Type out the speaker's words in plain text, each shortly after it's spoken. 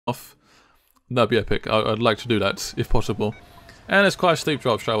off. That'd be epic. I'd like to do that if possible. And it's quite a steep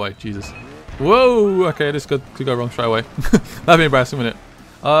drop straight away. Jesus. Whoa! Okay, this could go wrong straight away. That'd be embarrassing, wouldn't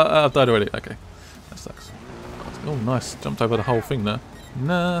it? I've died already. Okay. That sucks. Oh, nice. Jumped over the whole thing there.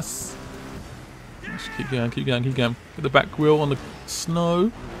 Nice. Just keep going, keep going, keep going. Get the back wheel on the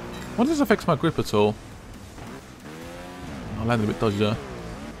snow. I wonder if this affects my grip at all. I landed a bit dodgy there.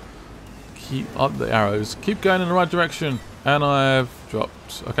 Keep up the arrows. Keep going in the right direction. And I've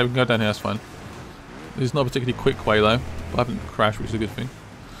dropped. Okay, we can go down here, that's fine. This is not a particularly quick way though. I haven't crashed, which is a good thing.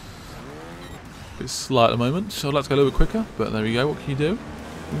 A bit slight at the moment, so I'd like to go a little bit quicker, but there we go. What can you do?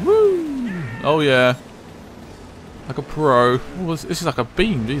 Woo! Oh yeah. Like a pro. This is like a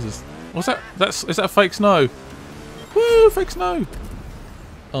beam, Jesus. What's that? Is that fake snow? Woo! Fake snow!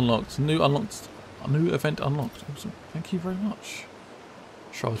 Unlocked. New event unlocked. Awesome. Thank you very much.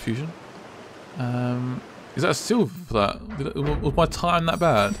 Shroud Fusion. Is that a silver for that? Was my time that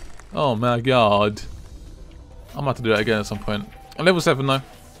bad? Oh my god. I might have to do that again at some point. Level 7 though.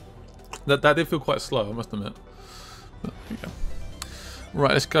 That did feel quite slow, I must admit. But there you go.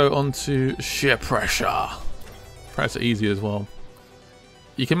 Right, let's go on to sheer pressure. Perhaps easy as well.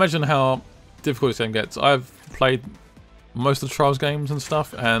 You can imagine how difficult this game gets. I've played most of the Trials games and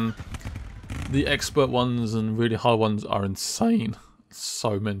stuff, and the expert ones and really hard ones are insane. It's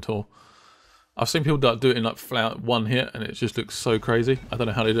so mental. I've seen people that do it in like flat one hit and it just looks so crazy. I don't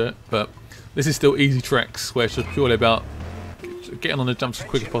know how they do it, but this is still easy tracks where it's just purely about getting on the jumps as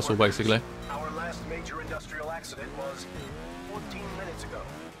quick as possible, basically. Our last major industrial accident was 14 minutes ago.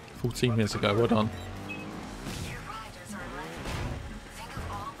 14 minutes ago, well done.